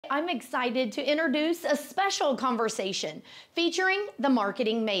I'm excited to introduce a special conversation featuring the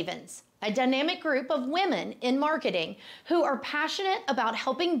Marketing Mavens, a dynamic group of women in marketing who are passionate about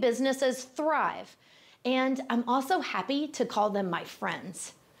helping businesses thrive. And I'm also happy to call them my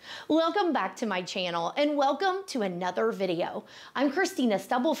friends. Welcome back to my channel and welcome to another video. I'm Kristina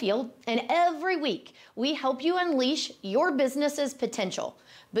Stubblefield, and every week we help you unleash your business's potential,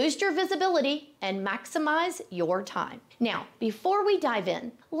 boost your visibility, and maximize your time. Now, before we dive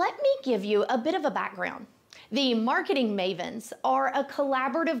in, let me give you a bit of a background. The Marketing Mavens are a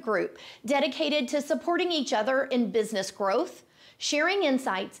collaborative group dedicated to supporting each other in business growth, sharing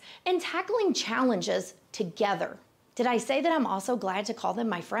insights, and tackling challenges together. Did I say that I'm also glad to call them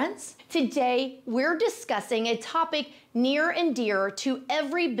my friends? Today, we're discussing a topic near and dear to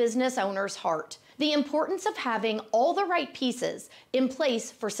every business owner's heart: the importance of having all the right pieces in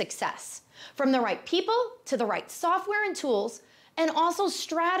place for success, from the right people to the right software and tools, and also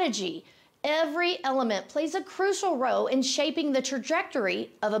strategy. Every element plays a crucial role in shaping the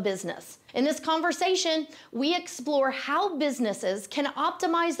trajectory of a business. In this conversation, we explore how businesses can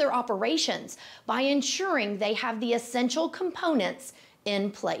optimize their operations by ensuring they have the essential components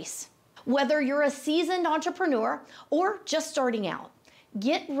in place. Whether you're a seasoned entrepreneur or just starting out,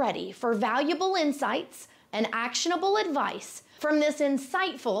 get ready for valuable insights and actionable advice from this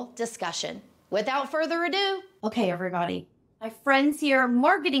insightful discussion. Without further ado, okay, everybody. My friends here,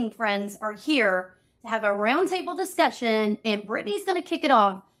 marketing friends, are here to have a roundtable discussion, and Brittany's going to kick it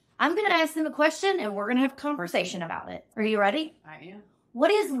off. I'm going to ask them a question, and we're going to have a conversation about it. Are you ready? I am.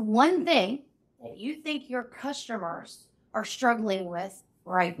 What is one thing that you think your customers are struggling with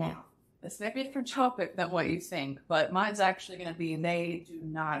right now? This may be a different topic than what you think, but mine's actually going to be they do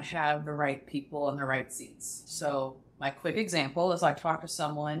not have the right people in the right seats. So my quick example is I talked to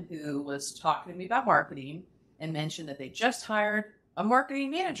someone who was talking to me about marketing and mentioned that they just hired a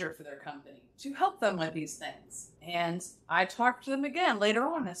marketing manager for their company to help them with these things. And I talked to them again later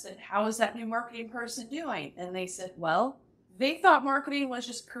on. I said, how is that new marketing person doing? And they said, well, they thought marketing was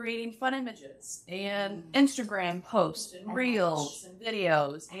just creating fun images and Instagram posts and reels and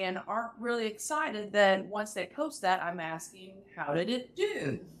videos, and aren't really excited that once they post that, I'm asking, how did it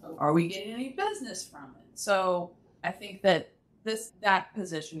do? Are we getting any business from it? So I think that that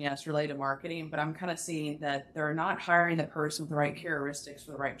position, yes, related to marketing, but I'm kind of seeing that they're not hiring the person with the right characteristics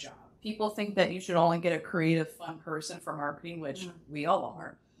for the right job. People think that you should only get a creative, fun person for marketing, which we all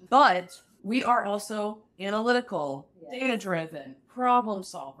are. But we are also analytical, data-driven, problem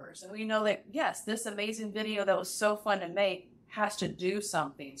solvers. And we know that, yes, this amazing video that was so fun to make has to do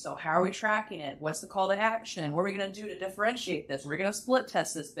something. So how are we tracking it? What's the call to action? What are we going to do to differentiate this? We're going to split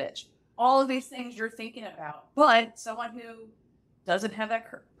test this bitch. All of these things you're thinking about. But someone who doesn't have that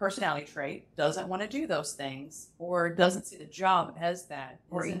personality trait, doesn't want to do those things, or doesn't see the job as that,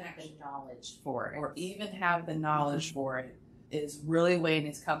 or even have the knowledge for it, or even have the knowledge for it, is really weighing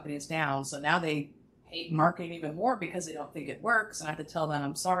these companies down. So now they hate marketing even more because they don't think it works. And I have to tell them,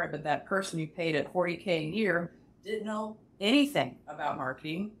 I'm sorry, but that person you paid at $40K a year didn't know anything about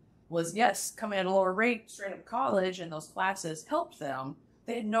marketing, was, yes, coming at a lower rate straight out of college, and those classes helped them.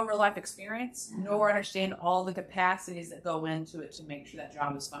 They had no real life experience, nor understand all the capacities that go into it to make sure that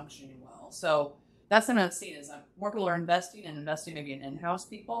job is functioning well. So that's what I'm seeing is more people are investing maybe in in-house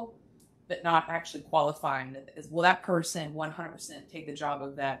people, but not actually qualifying. Will that person 100% take the job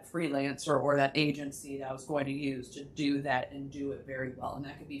of that freelancer or that agency that I was going to use to do that and do it very well? And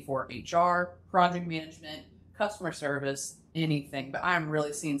that could be for HR, project management, customer service, anything. But I'm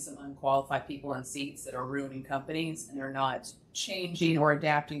really seeing some unqualified people in seats that are ruining companies, and they're not changing or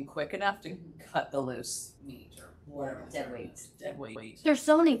adapting quick enough to cut the loose meat or whatever. Dead weight. There's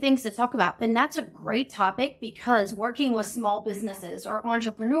so many things to talk about, and that's a great topic because working with small businesses or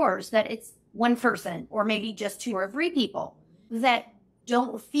entrepreneurs, that it's one person or maybe just 2 or 3 people that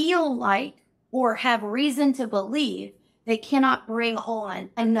don't feel like or have reason to believe they cannot bring on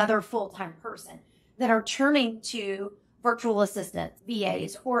another full-time person, that are turning to virtual assistants,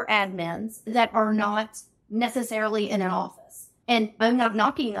 VAs, or admins that are not necessarily in an office. And I'm not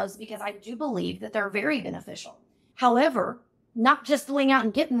knocking those because I do believe that they're very beneficial. However, not just going out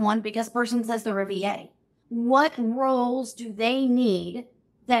and getting one because a person says they're a VA. What roles do they need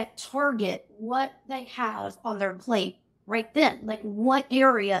that target what they have on their plate right then? Like, what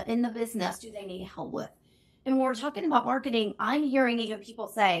area in the business do they need help with? And when we're talking about marketing, I'm hearing even people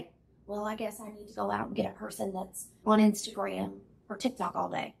say, well, I guess I need to go out and get a person that's on Instagram or TikTok all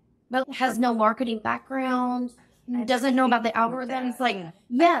day, but has no marketing background, doesn't know about the algorithms. Like,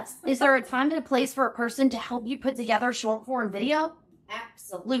 yes, is there a time and a place for a person to help you put together short form video?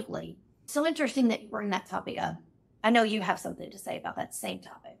 Absolutely. So interesting that you bring that topic up. I know you have something to say about that same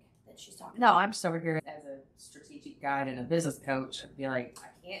topic. she's talking No, I'm still here as a strategic guide and a business coach. I'd be like,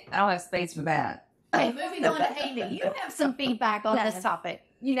 I don't have space for that. Okay, moving on to Amy. You have some feedback on this topic.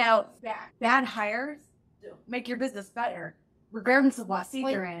 Bad hires make your business better, regardless of what seat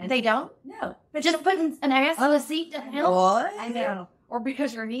they're in. They don't? No. But just putting an ass on a seat doesn't help. What? I know. Or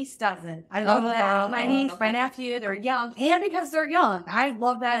because your niece doesn't. I love that. My niece, my nephew, they're young. And because they're young. I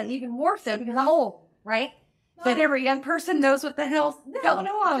love that even more so because I'm old, right? But every young person knows what the hell going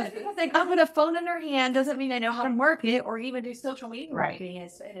on. Because they come with a phone in their hand doesn't mean they know how to market or even do social media marketing.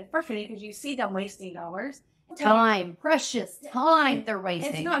 It's frustrating because you see them wasting dollars. Time. Precious time they're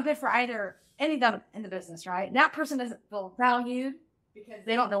wasting. It's not good for either any of them in the business, right? That person doesn't feel valued because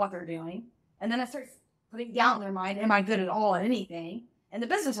they don't know what they're doing. And then it starts putting doubt in their mind, am I good at all at anything? And the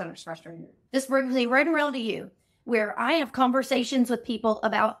business owner's frustrated. This brings me right around to you, where I have conversations with people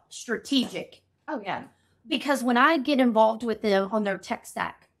about strategic. Oh, yeah. Because when I get involved with them on their tech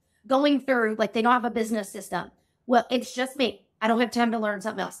stack, going through, like they don't have a business system. Well, it's just me. I don't have time to learn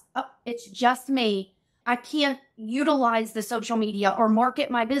something else. Oh, it's just me. I can't utilize the social media or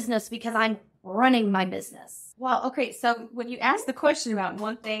market my business because I'm running my business. Well, okay, so when you ask the question about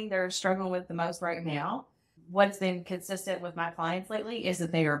one thing they're struggling with the most right now, what's been consistent with my clients lately is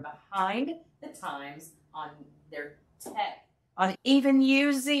that they are behind the times on their tech, on even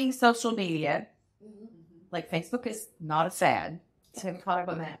using social media. Like Facebook is not a fad. So caught up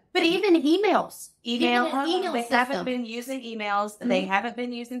on that. But even emails. They haven't been using emails. Mm-hmm. They haven't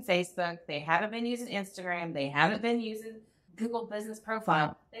been using Facebook. They haven't been using Instagram. They haven't been using Google Business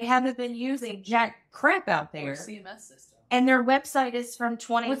Profile. They haven't been using jack crap out there. Or CMS system. And their website is from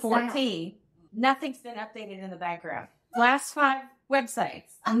 2014. Nothing's been updated in the background. Last 5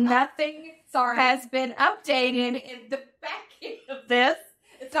 websites. Nothing has been updated in the back end of this.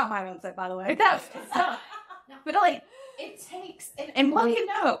 It's not my website, by the way. It's not. But like, it takes, and what you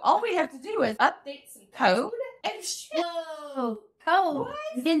know, all we have to do is update some code and shit. Whoa, code.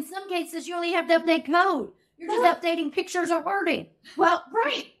 What? In some cases, you only have to update code. You're just updating pictures or wording. Well,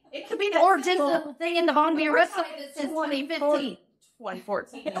 right. It could be that or just the thing in the bottom of your website that says 2015.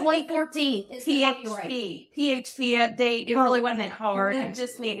 2014. 2014 is PHP update. It really wasn't that hard. It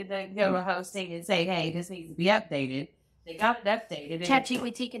just needed to go to hosting and say, hey, this needs to be updated. They got it updated.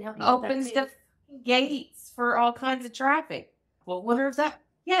 ChatGPT can help you. Opens the gates for all kinds of traffic. Well, what is that?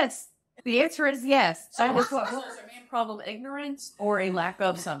 Yes. The answer is yes. So is the main problem ignorance or a lack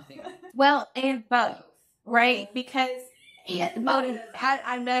of something? Well, and both, right? Because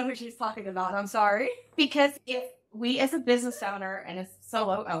I know who she's talking about. I'm sorry. Because if we as a business owner and a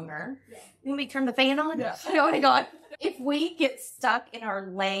solo owner, let me turn the fan on. Yeah. Oh my God. If we get stuck in our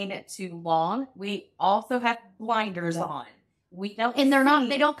lane too long, we also have blinders on. We don't, and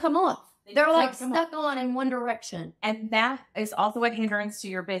they don't come off. They're like stuck on in one direction. And that is also a hindrance to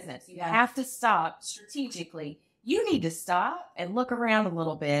your business. You have to stop strategically. You need to stop and look around a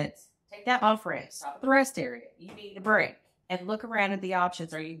little bit. Take that off ramp. Stop at the rest area. You need a break and look around at the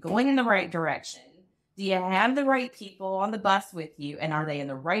options. Are you going in the right direction? Do you have the right people on the bus with you? And are they in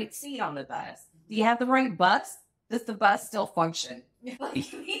the right seat on the bus? Do you have the right bus? Does the bus still function?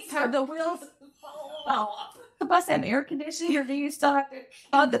 Have the wheels the bus have air conditioning, or do you still have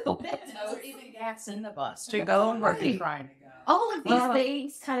to or even gas in the bus to go and work and trying to go? All of these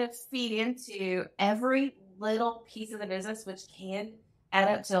things kind of feed into every little piece of the business, which can add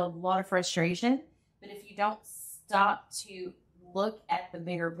up to a lot of frustration. But if you don't stop to look at the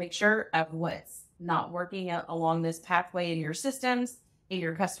bigger picture of what's not working along this pathway in your systems, in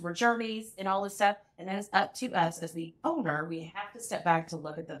your customer journeys, and all this stuff, and then it's up to us as the owner, we have to step back to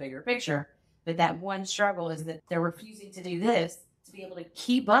look at the bigger picture. But that one struggle is that they're refusing to do this to be able to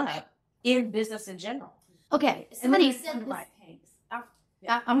keep up in business in general. Okay, somebody said this.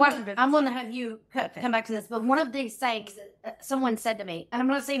 I'm going to have you come back to this, but one of these things that someone said to me, and I'm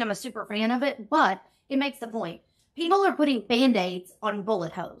not saying I'm a super fan of it, but it makes the point. People are putting Band-Aids on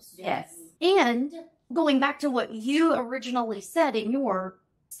bullet holes. Yes. And going back to what you originally said in your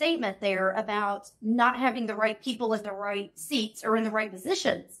statement there about not having the right people in the right seats or in the right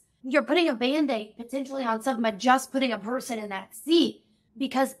positions, you're putting a Band-Aid potentially on something by just putting a person in that seat.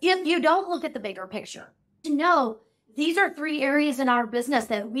 Because if you don't look at the bigger picture, to know these are 3 areas in our business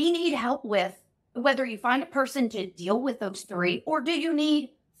that we need help with, whether you find a person to deal with those 3, or do you need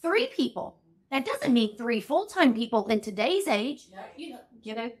 3 people? That doesn't mean 3 full-time people in today's age.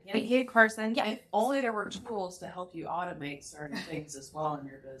 Get a person. Yeah. If only there were tools to help you automate certain things as well in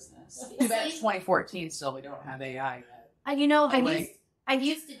your business. Too bad it's 2014 still, we don't have AI yet. I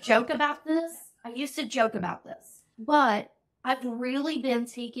used to joke about this. But I've really been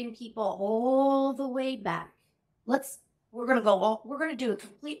taking people all the way back. Let's we're going to do a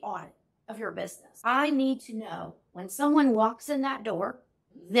complete audit of your business. I need to know when someone walks in that door,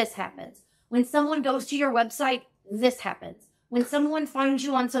 this happens. When someone goes to your website, this happens. When someone finds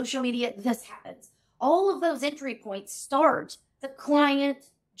you on social media, this happens. All of those entry points start the client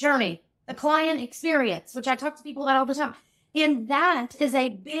journey, the client experience, which I talk to people about all the time. And that is a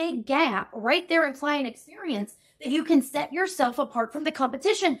big gap right there in client experience that you can set yourself apart from the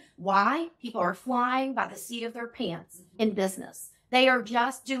competition. Why? People are flying by the seat of their pants in business. They are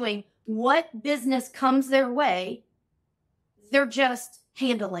just doing what business comes their way. They're just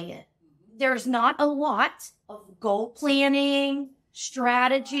handling it. There's not a lot of goal planning,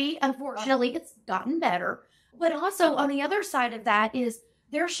 strategy. Unfortunately, it's gotten better. But also on the other side of that is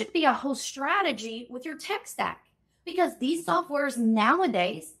there should be a whole strategy with your tech stack, because these softwares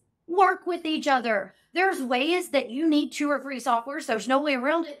nowadays work with each other. There's ways that you need 2 or 3 softwares. There's no way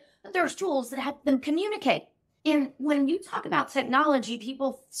around it, but there's tools that help them communicate. And when you talk about technology,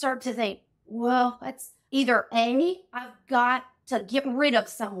 people start to think, well, that's either A, I've got to get rid of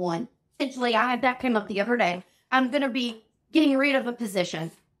someone. Essentially, I had that come up the other day. I'm going to be getting rid of a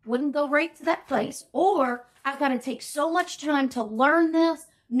position. Wouldn't go right to that place. Or I've got to take so much time to learn this,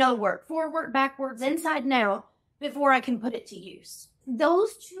 no work, forward, backwards, inside and out, before I can put it to use.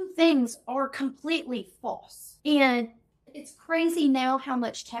 Those 2 things are completely false. And it's crazy now how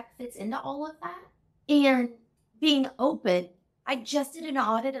much tech fits into all of that. And being open, I just did an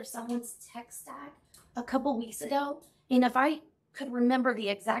audit of someone's tech stack a couple weeks ago. And if I could remember the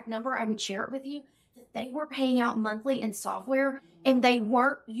exact number, I would share it with you. That they were paying out monthly in software and they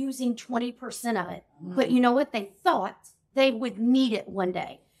weren't using 20% of it. But you know what? They thought they would need it one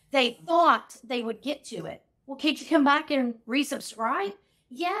day. They thought they would get to it. Well, can't you come back and resubscribe?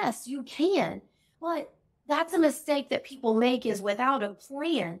 Yes, you can. But that's a mistake that people make, is without a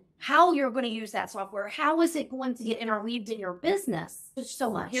plan, how you're going to use that software. How is it going to get interweaved in your business? There's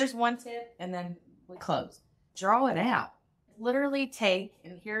so much. Here's one tip, and then we close. Draw it out. Literally take,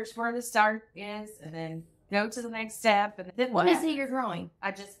 and here's where the start is, and then go to the next step, and then what? What is it you're drawing?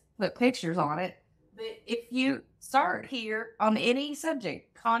 I just put pictures on it. But if you start here on any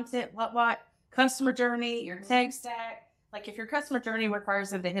subject, content, what, customer journey, your tech stack, like if your customer journey requires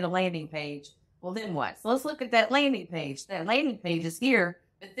them to hit a landing page, well, then what? So let's look at that landing page. That landing page is here,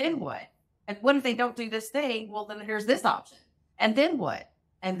 but then what? And what if they don't do this thing? Well, then here's this option. And then what?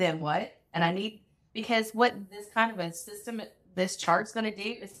 And then what? And I need, because what this kind of a system, this chart's going to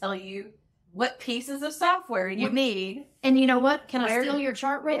do is tell you what pieces of software you need. And you know what? Can I steal your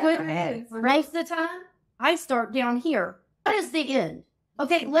chart right quick? Go ahead. Most of the time, I start down here. What is the end?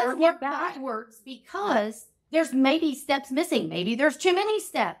 Okay, let's work backwards, because there's maybe steps missing. Maybe there's too many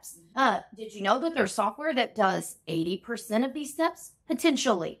steps. Did you know that there's software that does 80% of these steps?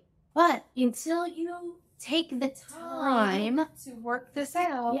 Potentially. But until you take the time to work this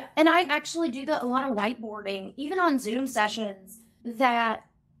out. Yeah. And I actually do a lot of whiteboarding, even on Zoom sessions, that,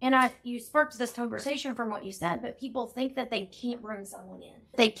 and you sparked this conversation from what you said, but people think that they can't bring someone in.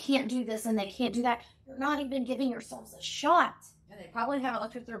 They can't do this and they can't do that. You're not even giving yourselves a shot. And they probably haven't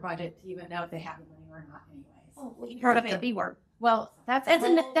looked at their budget to even know if they have money or not anyways. Oh, well, you heard of the B word. Well, that's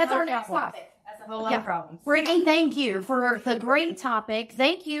our next topic. That's a whole lot of problems. Brittany, thank you for the great topic.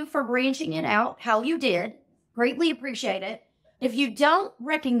 Thank you for branching it out how you did. Greatly appreciate it. If you don't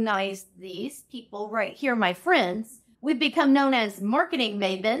recognize these people right here, my friends, we've become known as Marketing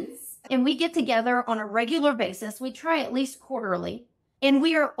Mavens, and we get together on a regular basis. We try at least quarterly, and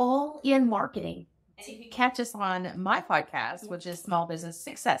we are all in marketing. And you can catch us on my podcast, which is Small Business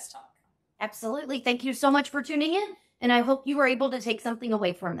Success Talk. Absolutely. Thank you so much for tuning in, and I hope you were able to take something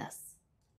away from this.